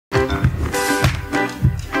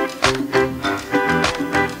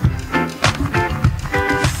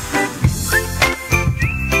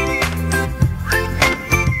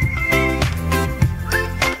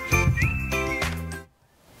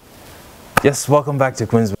Yes, welcome back to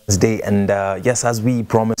Queen's Wednesday, and yes, as we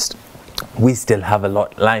promised, we still have a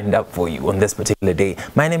lot lined up for you on this particular day.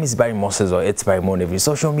 My name is Barry Moses, or it's Barry Mo on every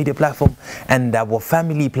social media platform, and our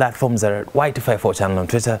family platforms are at Y254 channel on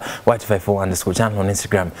Twitter, Y254 channel on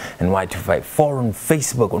Instagram, and Y254 on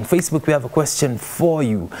Facebook. On Facebook, we have a question for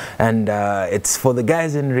you, and it's for the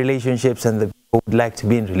guys in relationships and the people who would like to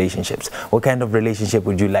be in relationships. What kind of relationship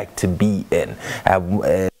would you like to be in?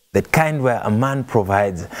 The kind where a man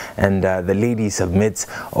provides and the lady submits,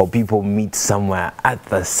 or people meet somewhere at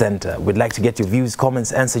the center. We'd like to get your views,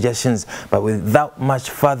 comments, and suggestions, but without much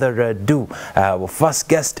further ado, our first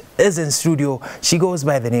guest is in studio. She goes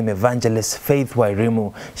by the name Evangelist Faith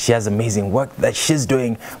Wairimu. She has amazing work that she's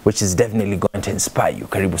doing, which is definitely going to inspire you.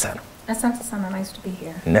 Karibu sana. Asante sana, nice to be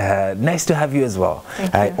here. Nice to have you as well.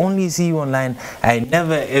 Thank I you. only see you online. I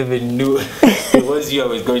never even knew it was you I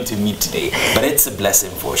was going to meet today, but it's a blessing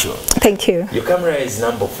for sure. Thank you. Your camera is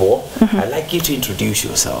number 4. I'd like you to introduce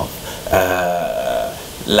yourself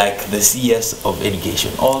like the CS of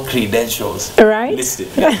education, all credentials Right. listed.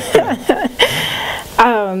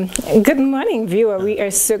 Good morning, viewer. We are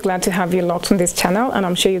so glad to have you locked on this channel, and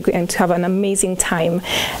I'm sure you're going to have an amazing time.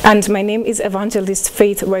 And my name is Evangelist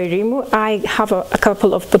Faith Wairimu. I have a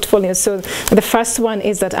couple of portfolios. So the first one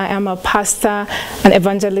is that I am a pastor and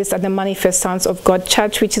evangelist at the Manifest Sons of God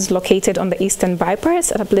Church, which is located on the Eastern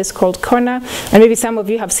Bypass at a place called Corner. And maybe some of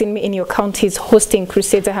you have seen me in your counties hosting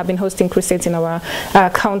crusades. I have been hosting crusades in our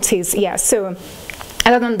counties. Yeah, so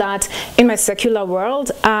other than that, in my secular world,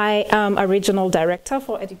 I am a regional director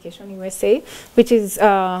for Education USA, which is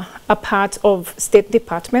a part of State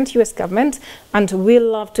Department, US government, and we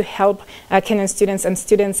love to help Kenyan students and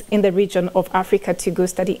students in the region of Africa to go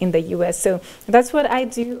study in the US. So that's what I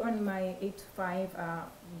do on my 8 to 5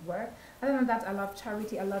 work. Other than that, I love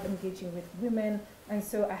charity, I love engaging with women, and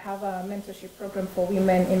so I have a mentorship program for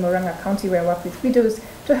women in Moranga County where I work with widows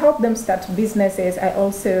to help them start businesses. I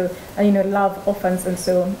also, love orphans, and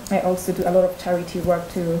so I also do a lot of charity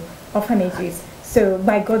work to orphanages. So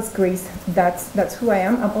by God's grace, that's who I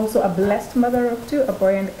am. I'm also a blessed mother of 2, a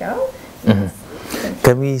boy and a girl. Yes.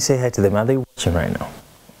 Can we say hi to them? Are they watching right now?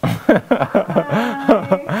 Hi.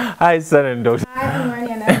 Hi, son and daughter. Hi,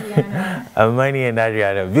 Amani and Adriana. Amani and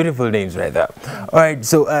Adriana, beautiful names right there. All right,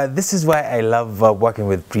 so this is why I love working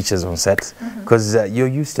with preachers on set, because you're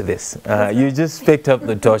used to this. You just picked up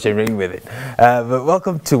the torch and ran with it. But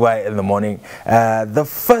welcome to Why in the Morning. The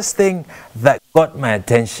first thing that got my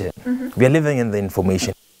attention, we are living in the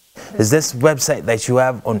information, is this website that you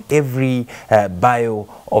have on every bio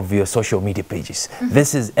of your social media pages.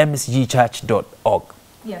 This is msgchurch.org.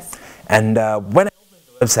 Yes. And when I opened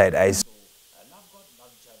the website, I saw love God,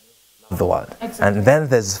 love each other, love the world. Exactly. And then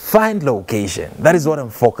there's find location. That is what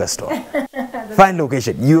I'm focused on. Find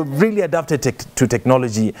location. You really adapted to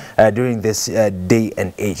technology during this day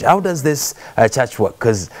and age. How does this church work?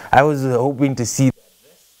 Because I was hoping to see the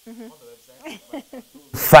address on the website, but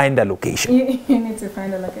find a location. You need to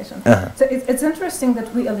find a location. So it's interesting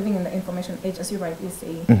that we are living in the information age, as you rightly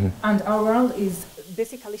say, and our world is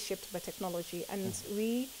basically shaped by technology, and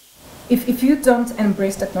if you don't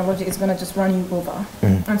embrace technology, it's going to just run you over.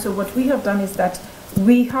 And so what we have done is that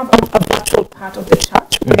we have a virtual part of the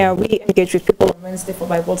church where we engage with people on Wednesday for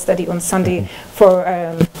Bible study, on Sunday for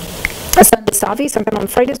a Sunday service, and then on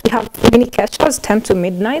Fridays we have mini catchers 10 to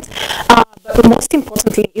midnight. But most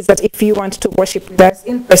importantly is that if you want to worship with us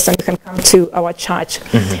in person, you can come to our church.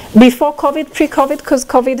 Before COVID, pre-COVID, because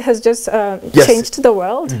COVID has just changed the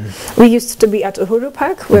world, we used to be at Uhuru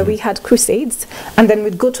Park where we had crusades, and then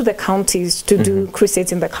we'd go to the counties to do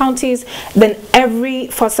crusades in the counties. Then every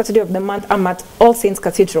first Saturday of the month, I'm at All Saints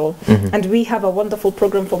Cathedral, and we have a wonderful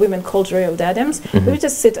program for women called Royal Diadems. We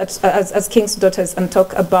just sit as King's Daughters and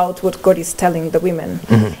talk about what God is telling the women.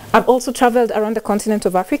 I've also traveled around the continent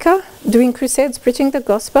of Africa doing crusades, preaching the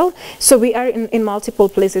gospel. So we are in multiple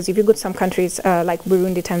places. If you go to some countries like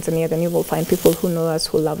Burundi, Tanzania, then you will find people who know us,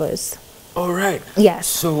 who love us. All right. Yes.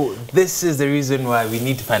 So this is the reason why we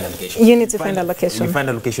need to find a location. You need to find a location. You find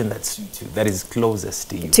a location that suits you, that is closest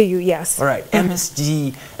to you. To you, yes. All right.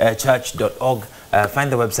 msgchurch.org.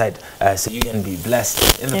 Find the website so you can be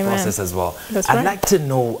blessed in the process as well. That's I'd right. like to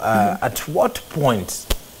know at what point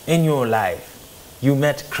in your life you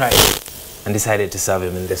met Christ and decided to serve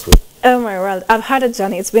him in this way. Oh my world, I've had a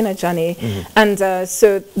journey. It's been a journey. And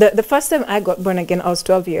so the first time I got born again, I was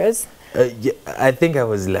 12 years. Yeah, I think I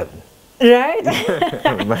was 11. Right?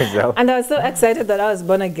 Myself. And I was so excited that I was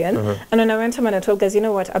born again. And when I went home and I told guys, you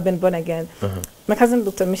know what, I've been born again. My cousin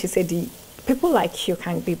looked at me, she said, people like you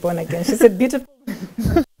can't be born again. She said, beautiful.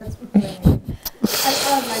 And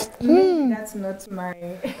I was like, maybe that's not my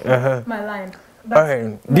my line. All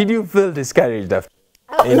right. Did you feel discouraged after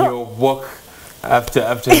in your walk after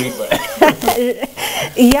River?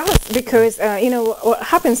 Yes, because you know what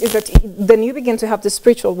happens is that then you begin to have the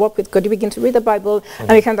spiritual walk with God. You begin to read the Bible and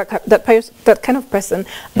become that kind of person.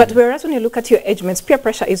 But whereas when you look at your age mates, peer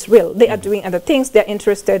pressure is real. They are doing other things. They're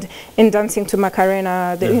interested in dancing to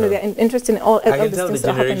Macarena. They, you know, they're interested in all these things that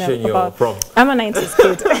are happening. I'm a 90s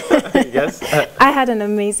kid. Yes. I had an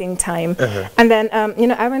amazing time, and then you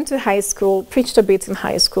know, I went to high school, preached a bit in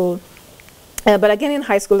high school. But again, in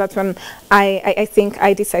high school, that's when I think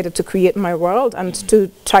I decided to create my world and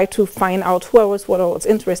to try to find out who I was, what I was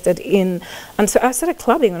interested in. And so I started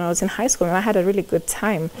clubbing when I was in high school, and I had a really good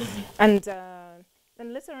time. And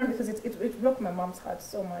then later on, because it broke my mom's heart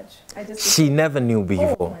so much. She never knew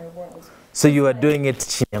before. Oh, my world. So you were doing it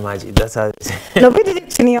Chinyamaji. That's how. No, we did it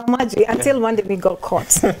Chinyamaji until one day we got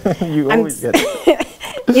caught. You always get it.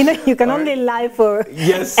 You know, you can only lie for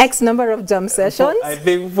X number of jam sessions. I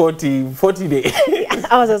think 40 days.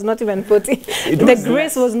 Ours was not even 40. The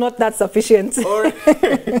grace was not that sufficient. All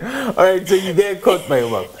right, so you get caught by your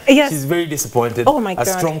mom. Yes. She's very disappointed. Oh my God. A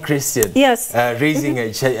strong Christian. Yes. Raising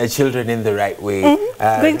her children in the right way.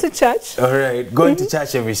 Going to church. All right, going to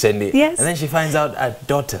church every Sunday. Yes. And then she finds out her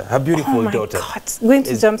daughter, her beautiful daughter. Oh my God. Going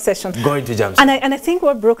to jam session. Going to jam session. And I think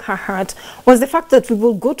what broke her heart was the fact that we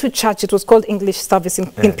will go to church. It was called English service in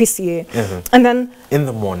PCA. And then in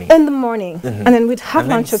the morning. And then we'd have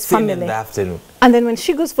lunch as family. In the afternoon. And then when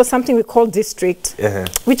she goes for something we call district,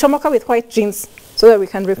 we chomoka with white jeans so that we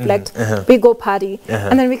can reflect. We go party,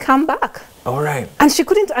 and then we come back. All right. And she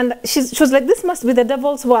couldn't, and she was like, this must be the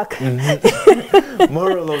devil's work.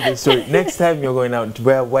 Moral of the story, next time you're going out,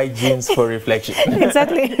 wear white jeans for reflection.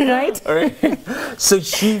 Exactly, right? All right. So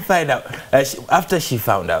she found out, after she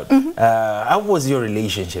found out, how was your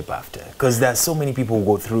relationship after? Because there are so many people who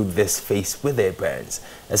go through this phase with their parents,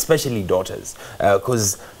 especially daughters,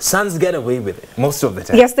 because sons get away with it most of the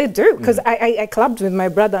time. Yes, they do, because I clubbed with my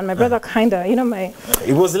brother, and my brother kind of, you know,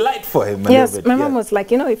 it was light for him. Yes, my mom was like,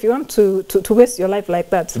 you know, if you want to waste your life like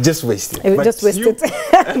that, just waste it. Just waste it.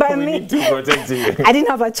 But we need to protect you. I didn't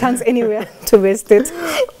have a chance anywhere to waste it.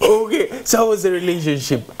 Okay, so how was the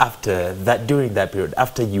relationship after that, during that period,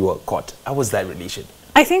 after you were caught? How was that relation?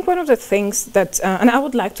 I think one of the things that, and I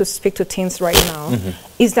would like to speak to teens right now,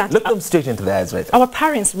 is that look them straight into the eyes, right? Our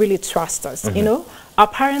parents really trust us. You know, our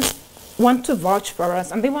parents want to vouch for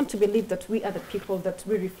us, and they want to believe that we are the people that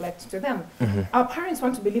we reflect to them. Our parents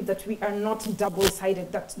want to believe that we are not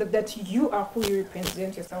double-sided, that you are who you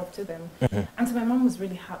represent yourself to them. And so my mom was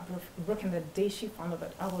really heartbroken the day she found out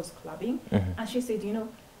that I was clubbing, and she said, you know,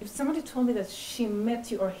 if somebody told me that she met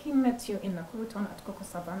you or he met you in Nakuru town at Coco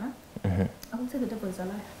Savannah, I would say the devil is a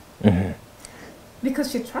liar.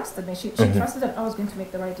 Because she trusted me. She trusted that I was going to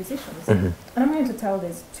make the right decisions. And I'm going to tell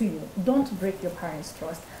this to you. Don't break your parents'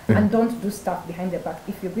 trust. And don't do stuff behind their back.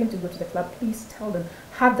 If you're going to go to the club, please tell them.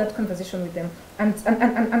 Have that conversation with them. And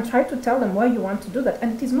try to tell them why you want to do that.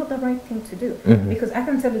 And it is not the right thing to do. Because I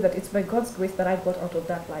can tell you that it's by God's grace that I got out of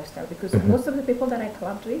that lifestyle. Because most of the people that I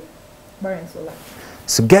clubbed with were in Sola.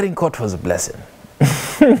 So getting caught was a blessing.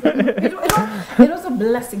 It was a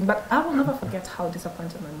blessing, but I will never forget how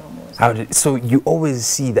disappointed my mom was. So you always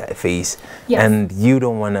see that face, and you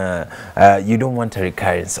don't want a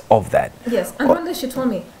recurrence of that. Yes, and one day she told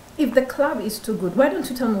me, if the club is too good, why don't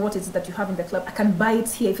you tell me what it is that you have in the club? I can buy it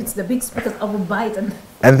here. If it's the big speakers, I will buy it.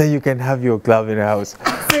 And then you can have your club in the house.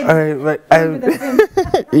 So all right, but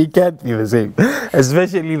it can't be the same,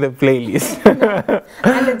 especially the playlist. No.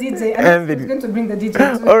 And the DJ. And he's going to bring the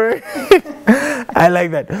DJ too. All right. I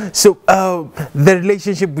like that. So the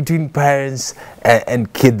relationship between parents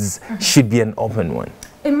and kids should be an open one.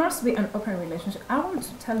 It must be an open relationship. I want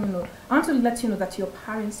to let you know that your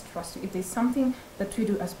parents trust you. If there's something that we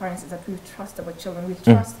do as parents is that we trust our children, we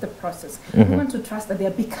trust the process. We want to trust that they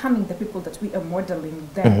are becoming the people that we are modeling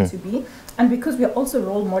them to be. And because we are also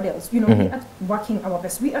role models, you know, we are working our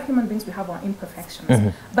best. We are human beings, we have our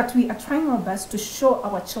imperfections. But we are trying our best to show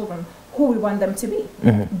our children who we want them to be.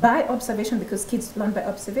 By observation, because kids learn by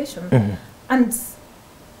observation. And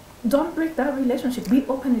don't break that relationship. Be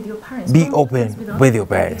open with your parents. Be open with your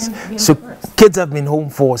parents. So kids have been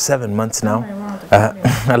home for 7 months now.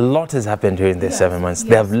 A lot has happened during these 7 months.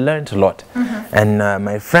 They have learned a lot. And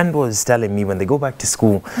my friend was telling me when they go back to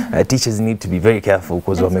school, teachers need to be very careful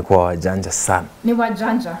because wamekuwa wajanja sana. Ni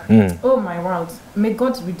wajanja. Oh my world. May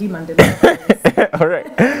God redeem and deliver. All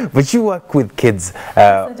right. But you work with kids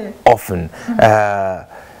often.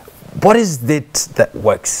 What is it that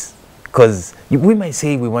works? Because we might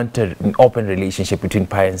say we want an open relationship between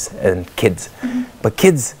parents and kids, but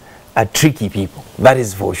kids are tricky people. That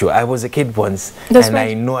is for sure. I was a kid once, and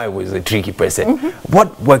I know I was a tricky person.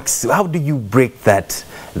 What works? How do you break that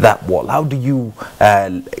wall? How do you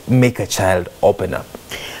make a child open up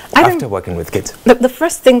after working with kids? The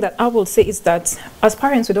first thing that I will say is that as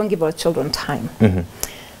parents, we don't give our children time.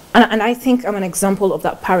 And I think I'm an example of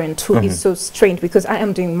that parent who is so strained, because I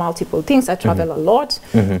am doing multiple things. I travel a lot,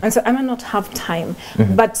 and so I might not have time.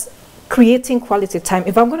 But creating quality time,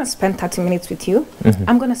 if I'm going to spend 30 minutes with you,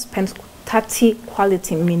 I'm going to spend 30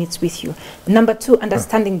 quality minutes with you. Number two,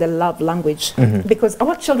 understanding the love language, because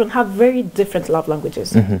our children have very different love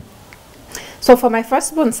languages. So for my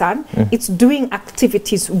firstborn son, it's doing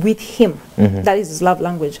activities with him. That is his love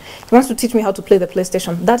language. He wants to teach me how to play the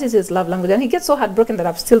PlayStation. That is his love language. And he gets so heartbroken that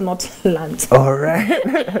I've still not learned. All right.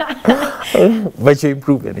 But you're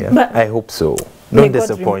improving, yeah? But I hope so. Don't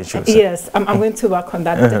disappoint you. Yes, I'm going to work on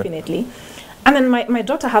that, definitely. And then my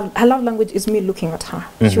daughter, her love language is me looking at her.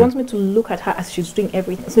 She wants me to look at her as she's doing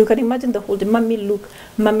everything. So you can imagine the whole day, mommy look,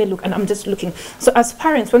 and I'm just looking. So as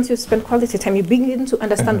parents, once you spend quality time, you begin to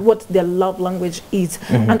understand what their love language is.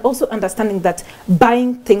 And also understanding that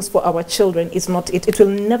buying things for our children is not it. It will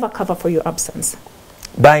never cover for your absence.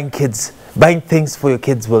 Buying things for your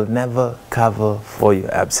kids will never cover for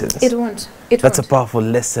your absence. It won't. That's a powerful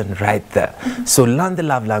lesson right there. So learn the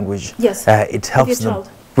love language. Yes. It helps them.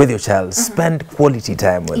 With your child, spend quality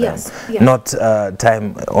time with them, not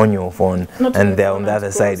time on your phone, and they're on the other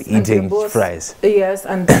side eating fries. Yes,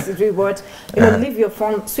 and this is reward. You know, leave your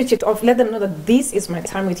phone, switch it off, let them know that this is my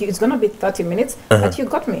time with you. It's going to be 30 minutes, but you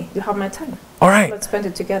got me. You have my time. All right. Let's spend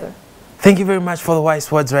it together. Thank you very much for the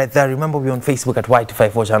wise words right there. Remember, we're on Facebook at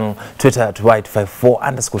Y254 channel, Twitter at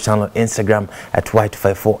Y254_channel, Instagram at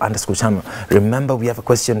Y254_channel. Remember, we have a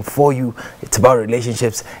question for you. It's about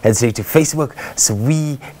relationships. Head straight to Facebook so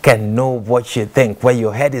we can know what you think, where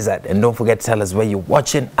your head is at. And don't forget to tell us where you're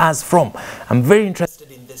watching us from. I'm very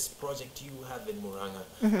interested in this project you have in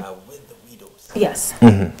Muranga with the widows. Yes.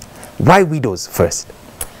 Why widows first?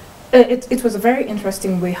 It was a very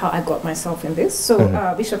interesting way how I got myself in this. So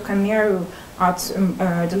Bishop Kanyaru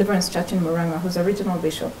at Deliverance Church in Muranga, who's a regional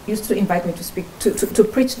bishop, used to invite me to speak, to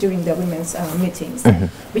preach during their women's meetings,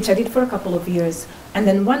 which I did for a couple of years. And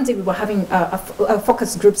then one day we were having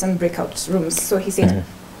focus groups and breakout rooms. So he said,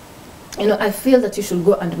 you know, I feel that you should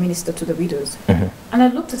go and minister to the widows. And I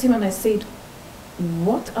looked at him and I said,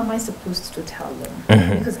 what am I supposed to tell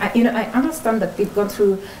them? Because I understand that they've gone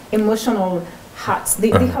through emotional hearts. They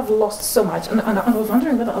have lost so much, and I was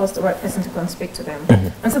wondering whether I was the right person to go and speak to them.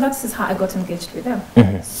 And so that's how I got engaged with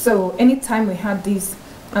them. So anytime we had these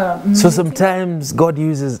so sometimes God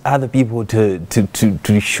uses other people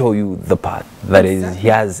to show you the path that is He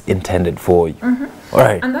has intended for you. All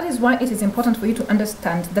right. And that is why it is important for you to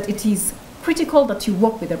understand that it is critical that you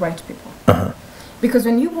work with the right people. Because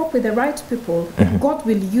when you work with the right people, God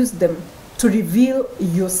will use them to reveal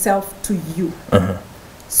yourself to you.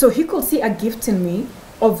 So He could see a gift in me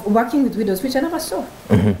of working with widows, which I never saw.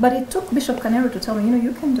 But it took Bishop Kanero to tell me, you know,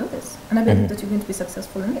 you can do this. And I believe that you're going to be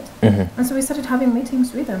successful in it. And so we started having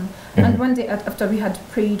meetings with them. And one day after we had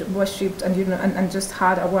prayed, worshipped, and, you know, and just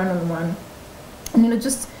had a one-on-one, and, you know,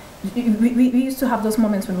 just, we used to have those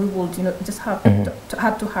moments when we would, you know, just have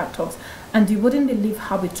heart-to-heart talks. And you wouldn't believe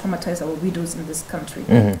how we traumatize our widows in this country.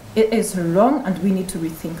 It is wrong, and we need to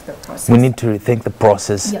rethink the process. We need to rethink the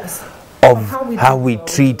process. Yes. Of how we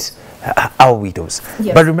treat our widows.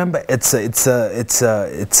 But remember, it's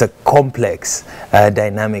a complex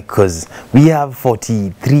dynamic, because we have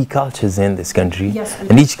 43 cultures in this country,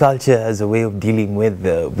 and each culture has a way of dealing with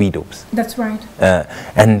the widows. That's right.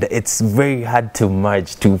 And it's very hard to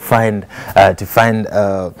merge, to find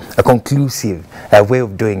a conclusive way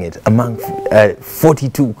of doing it among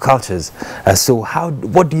 42 cultures. So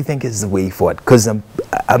what do you think is the way forward? Because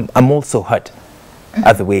I'm also hurt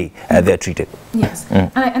at the way they're treated. Yes,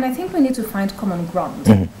 and I think we need to find common ground.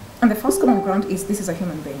 And the first common ground is this is a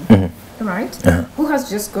human being, right? Who has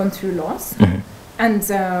just gone through loss, and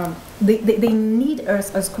they need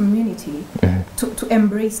us as community to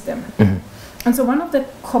embrace them. And so one of the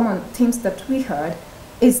common themes that we heard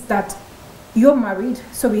is that you're married,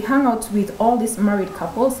 so we hang out with all these married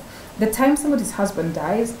couples. The time somebody's husband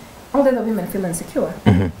dies, all the other women feel insecure.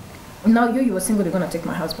 Now you were single, you're going to take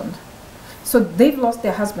my husband. So they've lost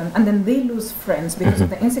their husband, and then they lose friends because of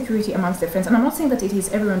the insecurity amongst their friends. And I'm not saying that it is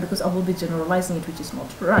everyone, because I will be generalizing it, which is not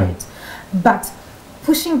right. But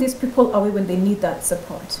pushing these people away when they need that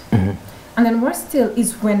support. And then worse still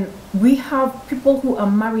is when we have people who are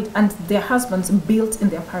married and their husbands built in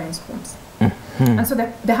their parents' homes. And so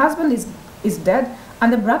the husband is dead,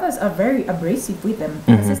 And the brothers are very abrasive with them.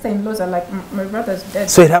 The sister-in-laws are like, my brother's dead.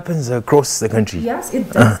 So it happens across the country? Yes, it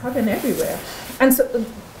does happen everywhere. And so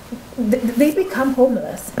they become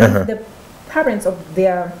homeless. If the parents of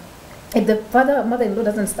their, if the father or mother-in-law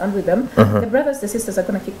doesn't stand with them, the brothers, the sisters are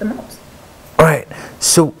going to kick them out. All right.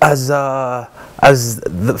 So as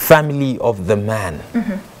the family of the man,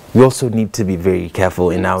 we also need to be very careful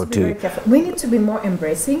in how to... We need to be more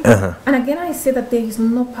embracing. And again, I say that there is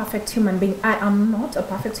no perfect human being. I am not a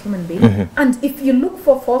perfect human being. And if you look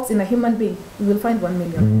for faults in a human being, you will find 1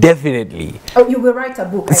 million. Definitely. Oh, you will write a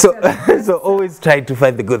book. So always try to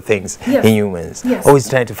find the good things in humans. Yes. Always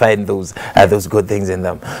try to find those good things in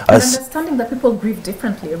them. And understanding that people grieve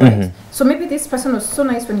differently, right? So maybe this person was so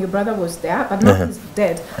nice when your brother was there, but now he's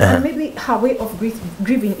dead. And maybe her way of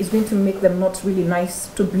grieving is going to make them not really nice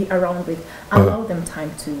to be around with. Allow them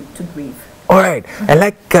time to grieve. All right. I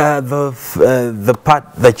like the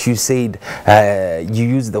part that you said, you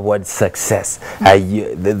used the word success.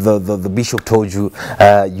 The bishop told you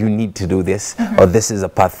you need to do this, or this is a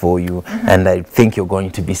path for you, and I think you're going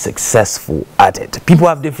to be successful at it. People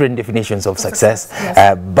have different definitions of success,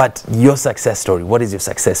 yes. But your success story, what is your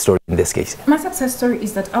success story in this case? My success story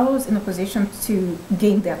is that I was in a position to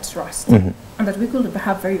gain their trust, and that we could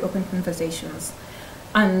have very open conversations.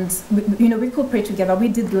 And we could pray together. We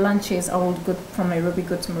did lunches. I would go from Nairobi,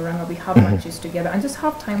 go to Murang'a. We have lunches together and just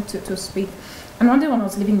have time to speak. And one day when I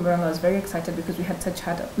was leaving Murang'a, I was very excited because we had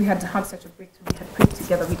had such a breakthrough. We had prayed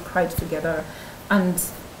together. We cried together, and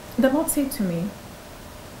the Lord said to me,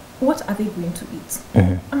 "What are they going to eat?"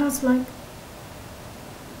 And I was like,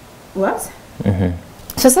 "What?"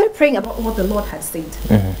 So I started praying about what the Lord had said.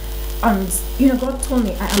 And God told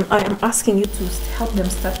me, I am asking you to help them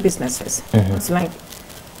start businesses. It's like,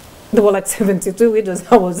 there were like 72 widows.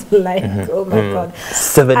 I was like, oh my God.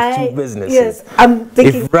 72 businesses. Yes, I'm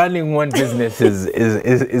thinking. If running one business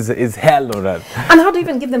is hell on earth. And how do you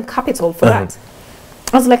even give them capital for that?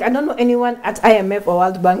 I was like, I don't know anyone at IMF or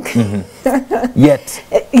World Bank. Yet.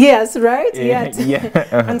 Yes, right? Yet.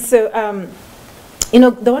 Yeah. And so,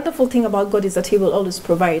 the wonderful thing about God is that He will always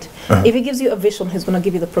provide. If He gives you a vision, He's going to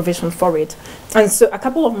give you the provision for it. And so a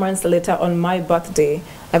couple of months later, on my birthday,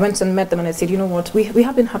 I went and met them and I said, you know what, we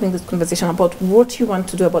have been having this conversation about what you want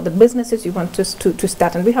to do, about the businesses you want to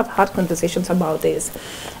start. And we have had conversations about this.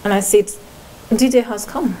 And I said, DJ has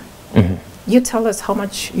come. You tell us how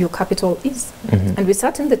much your capital is. And we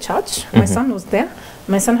sat in the church. My son was there.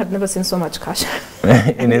 My son had never seen so much cash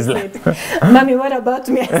in his life. Mommy, what about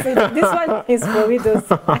me? I said, this one is for widows.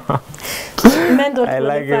 Men don't I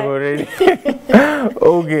like him qualify. already.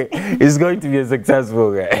 Okay, he's going to be a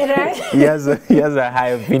successful guy. Right? He has a high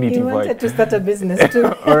affinity He for wanted it. to start a business too.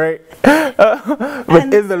 All right.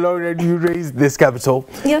 But in the long run, you raised this capital.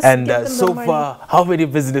 Yes, and give them the so money. far, how many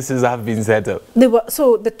businesses have been set up?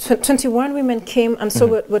 So the 21 women came, and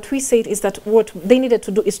so what we said is that what they needed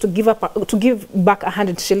to do is to give back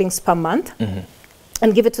 100 shillings per month.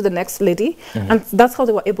 And give it to the next lady, and that's how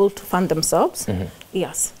they were able to fund themselves.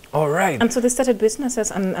 Yes. All right. And so they started businesses,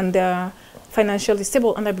 and they're financially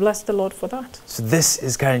stable, and I bless the Lord for that. So this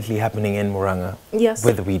is currently happening in Murang'a, yes,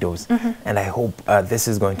 with the widows, and I hope this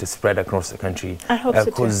is going to spread across the country. I hope so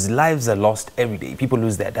too. Because lives are lost every day. People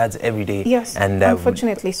lose their dads every day. Yes, and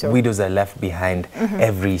unfortunately so. Widows are left behind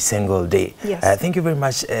every single day. Yes. Thank you very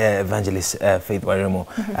much, Evangelist Faith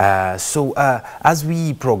Wairimu. So as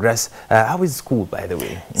we progress, how is school, by the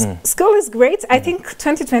way? School is great. I think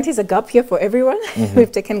 2020 is a gap year for everyone.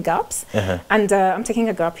 We've taken gaps, and I'm taking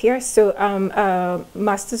a gap year. So a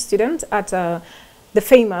master's student at the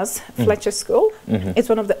famous Fletcher School. It's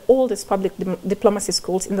one of the oldest public diplomacy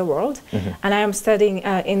schools in the world. And I am studying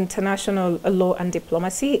international law and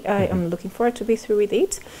diplomacy. I am looking forward to be through with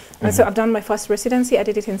it. And so I've done my first residency. I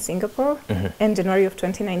did it in Singapore in January of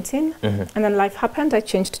 2019. And then life happened. I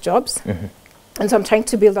changed jobs. And so I'm trying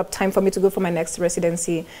to build up time for me to go for my next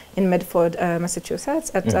residency in Medford, Massachusetts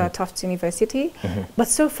at Tufts University. But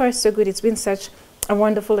so far, so good. It's been such a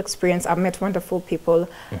wonderful experience. I've met wonderful people.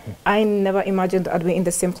 I never imagined I'd be in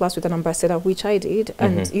the same class with an ambassador, which I did.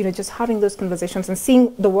 And, just having those conversations and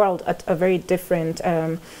seeing the world at a very different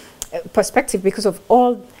perspective because of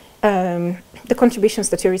all the contributions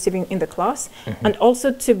that you're receiving in the class, and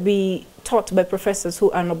also to be taught by professors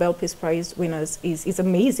who are Nobel Peace Prize winners is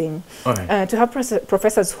amazing. To have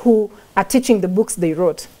professors who are teaching the books they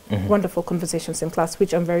wrote, wonderful conversations in class,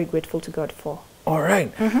 which I'm very grateful to God for. All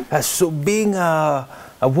right. So being a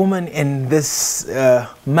woman in this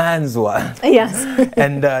man's world, yes,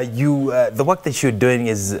 and the work that you're doing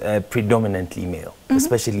is predominantly male,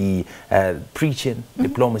 especially preaching,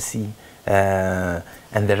 diplomacy,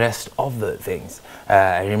 and the rest of the things.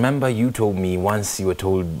 I remember you told me once, you were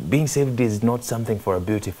told being saved is not something for a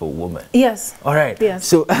beautiful woman. Yes. All right. Yes.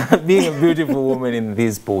 So being a beautiful woman in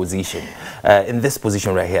this position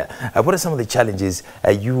right here, what are some of the challenges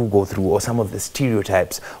you go through, or some of the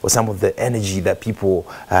stereotypes, or some of the energy that people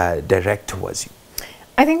direct towards you?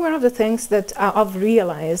 I think one of the things that I've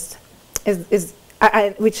realized is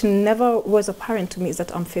which never was apparent to me, is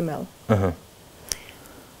that I'm female.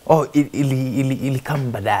 Oh, ili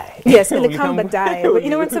come badai. Yes, ili come badai. But you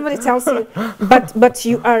know when somebody tells you, but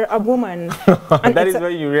you are a woman. And that is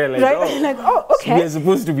when you realize, right? oh, like, oh, okay. We are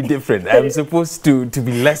supposed to be different. I'm supposed to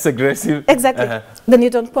be less aggressive. Exactly. Then you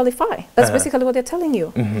don't qualify. That's basically what they're telling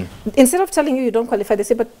you. Instead of telling you don't qualify, they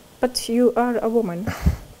say, but you are a woman.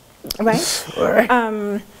 Right? All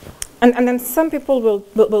right. And then some people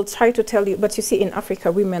will try to tell you, but you see, in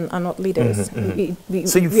Africa, women are not leaders.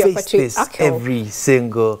 So you face this every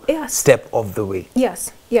single step of the way.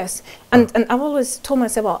 Yes, yes. And I've always told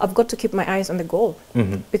myself, well, I've got to keep my eyes on the goal,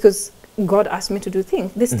 because God asked me to do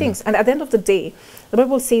these things. And at the end of the day, the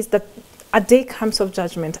Bible says that a day comes of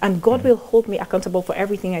judgment, and God will hold me accountable for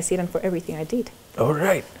everything I said and for everything I did. All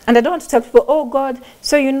right. And I don't want to tell people, oh God,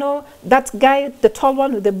 so you know, that guy, the tall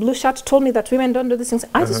one with the blue shirt, told me that women don't do these things.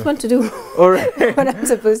 I just want to do all right. what I'm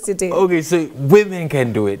supposed to do. Okay, so women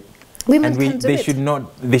can do it. Women can do it.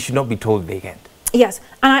 They should not be told they can't. Yes,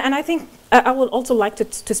 and I think I would also like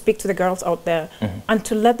to speak to the girls out there and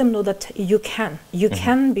to let them know that you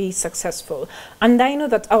can be successful. And I know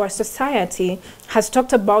that our society has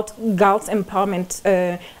talked about girls' empowerment,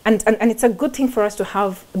 and it's a good thing for us to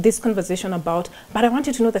have this conversation about, but I want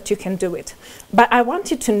you to know that you can do it. But I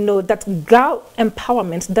want you to know that girl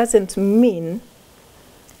empowerment doesn't mean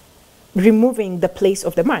removing the place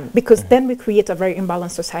of the man, because then we create a very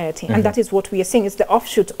imbalanced society, and that is what we are seeing. Is the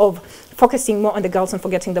offshoot of focusing more on the girls and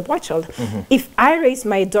forgetting the boy child. If I raise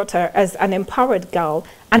my daughter as an empowered girl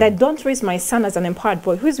and I don't raise my son as an empowered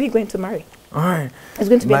boy, who is we going to marry? All right. It's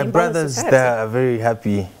going to be my brothers that are very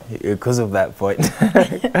happy because of that point.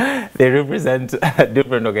 They represent a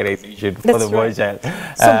different organization for the boy child.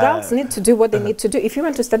 So girls need to do what they need to do. If you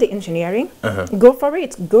want to study engineering, go for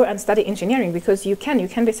it. Go and study engineering, because you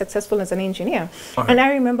can be successful as an engineer. And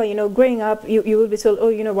I remember, you know, growing up, you will be told, oh,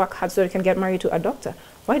 you know, work hard so you can get married to a doctor.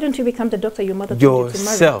 Why don't you become the doctor your mother told you to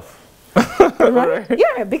marry? Yourself. Right?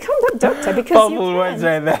 Yeah, become that doctor, because powerful words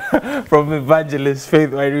right there from Evangelist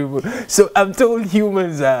Faith Wairimu. So I'm told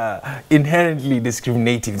humans are inherently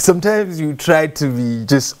discriminating. Sometimes you try to be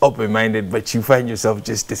just open-minded, but you find yourself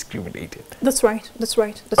just discriminated. That's right. That's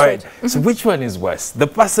right. That's all right. right. So which one is worse? The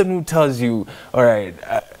person who tells you, all right,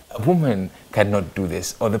 a woman cannot do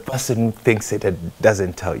this, or the person who thinks it and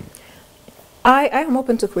doesn't tell you? I am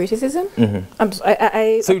open to criticism.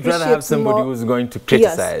 So you'd rather have somebody who's going to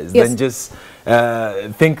criticize than just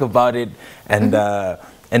think about it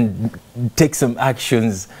and take some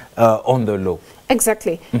actions on the low.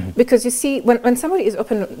 Exactly. Because you see, when somebody is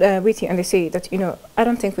open with you and they say that, you know, I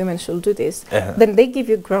don't think women should do this, then they give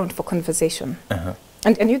you ground for conversation.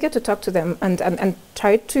 And you get to talk to them and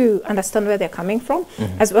try to understand where they're coming from,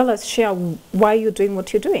 as well as share why you're doing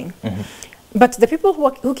what you're doing. But the people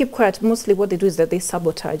who keep quiet, mostly what they do is that they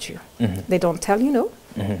sabotage you. They don't tell you no,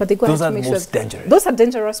 but they go ahead to make sure. Those are most dangerous. Those are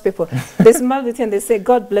dangerous people. They smile with you and they say,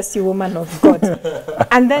 God bless you, woman of God.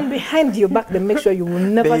 And then behind your back, they make sure you will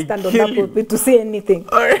never stand on that pulpit to say anything.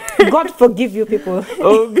 God forgive you, people.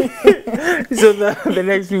 Okay. So the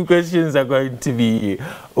next few questions are going to be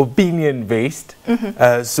opinion-based.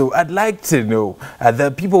 So I'd like to know,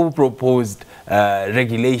 the people who proposed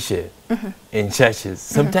regulation in churches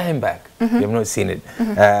some time back, we have not seen it.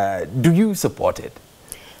 Do you support it?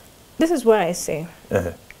 This is where I say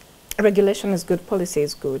regulation is good, policy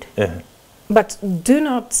is good. But do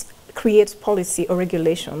not create policy or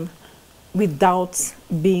regulation without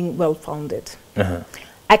being well-founded.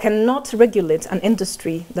 I cannot regulate an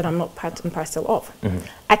industry that I'm not part and parcel of.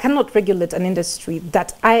 I cannot regulate an industry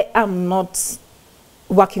that I am not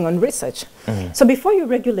working on research. So before you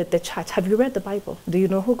regulate the church, have you read the Bible? Do you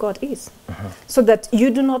know who God is? So that you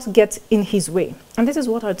do not get in his way. And this is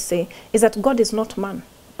what I'd say, is that God is not man.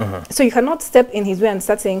 So you cannot step in his way and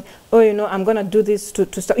start saying, oh, you know, I'm going to do this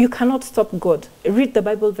to stop. You cannot stop God. Read the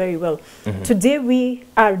Bible very well. Today we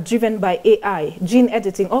are driven by AI, gene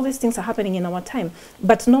editing. All these things are happening in our time.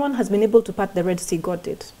 But no one has been able to part the Red Sea. God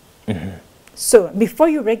did. So before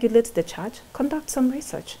you regulate the church, conduct some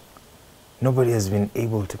research. Nobody has been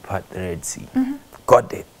able to part the Red Sea. God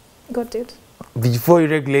did. God did. Before you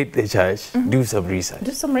regulate the church, do some research.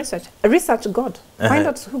 Do some research. Research God. Find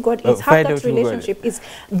out who God is. Have that relationship.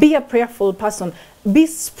 Be a prayerful person. Be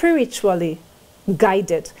spiritually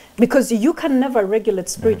guided, because you can never regulate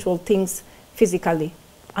spiritual things physically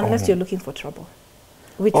unless you're looking for trouble,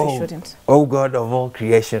 which we shouldn't. Oh God of all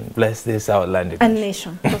creation, bless this our land and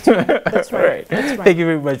nation. That's right. That's right. Right. That's right. Thank you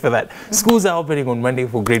very much for that. Schools are opening on Monday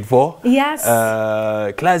for grade 4. Yes.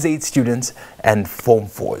 Class 8 students and Form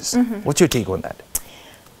 4s. What's your take on that?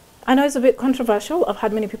 I know it's a bit controversial. I've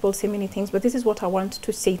had many people say many things, but this is what I want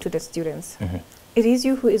to say to the students. It is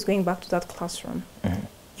you who is going back to that classroom.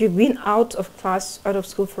 You've been out of class, out of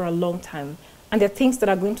school for a long time. And there are things that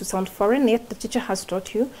are going to sound foreign, yet the teacher has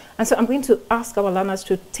taught you. And so I'm going to ask our learners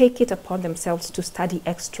to take it upon themselves to study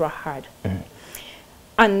extra hard.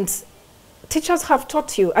 And teachers have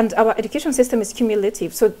taught you, and our education system is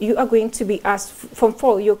cumulative. So you are going to be asked, Form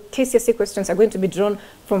 4, your KCSE questions are going to be drawn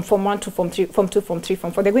from Form 1 to Form 3, Form 2, Form 3,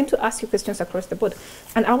 Form 4. They're going to ask you questions across the board.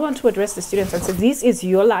 And I want to address the students and say, this is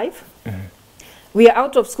your life. We are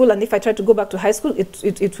out of school, and if I try to go back to high school,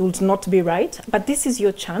 it would not be right. But this is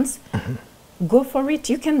your chance. Go for it.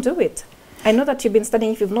 You can do it. I know that you've been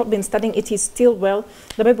studying. If you've not been studying, it is still well.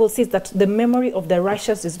 The Bible says that the memory of the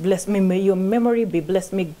righteous is blessed. May your memory be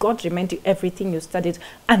blessed. May God remind you everything you studied,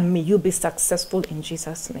 and may you be successful in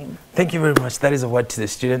Jesus' name. Thank you very much. That is a word to the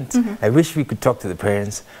students. I wish we could talk to the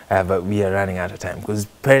parents, but we are running out of time because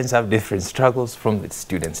parents have different struggles from the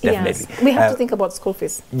students, definitely. Yes. We have to think about school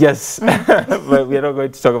fees. Yes, but we are not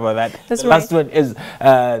going to talk about that. That's the right. last one is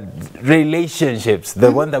relationships,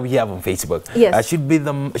 the one that we have on Facebook. Yes. Should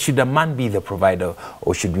the man be the provider,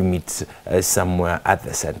 or should we meet somewhere at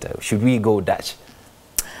the center? Should we go Dutch?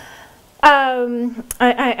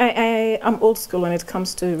 I am old school when it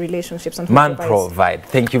comes to relationships and man provide.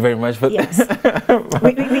 Thank you very much for yes.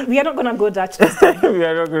 we are not going to go Dutch this time. We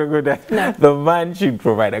are not going to go Dutch. No. The man should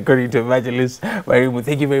provide, according to Evangelist Wairimu.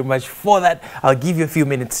 Thank you very much for that. I'll give you a few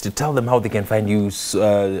minutes to tell them how they can find you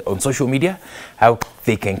on social media, how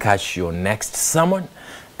they can catch your next sermon,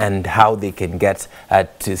 and how they can get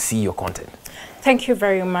to see your content. Thank you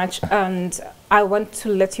very much. And I want to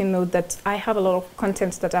let you know that I have a lot of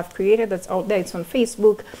content that I've created that's out there. It's on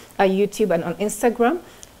Facebook, YouTube, and on Instagram.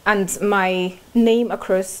 And my name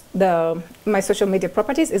across my social media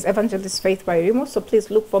properties is Evangelist Faith Wairimu. So please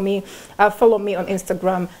look for me, follow me on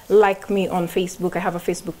Instagram, like me on Facebook. I have a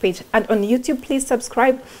Facebook page. And on YouTube, please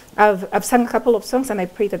subscribe. I've sung a couple of songs, and I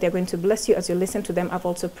pray that they're going to bless you as you listen to them. I've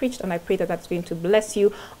also preached, and I pray that that's going to bless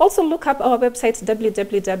you. Also look up our website,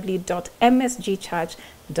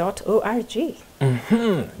 www.msgchurch.org.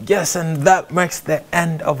 Yes, and that marks the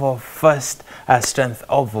end of our first Strength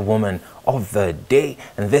of a Woman of the day.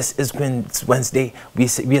 And this is Queen's Wednesday. We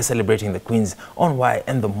are celebrating the Queens on Y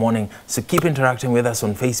in the morning. So keep interacting with us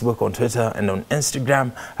on Facebook, on Twitter, and on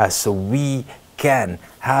Instagram, so we can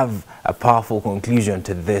have a powerful conclusion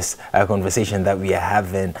to this conversation that we are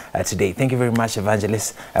having today. Thank you very much,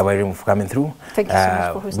 Evangelist Wairimu, for coming through. Thank you so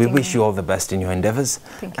much for hosting We wish me. you all the best in your endeavors.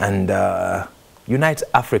 Thank you. And unite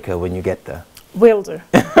Africa when you get there. Will do.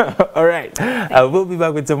 All right. We'll be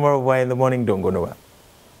back with some more of Y in the morning. Don't go nowhere.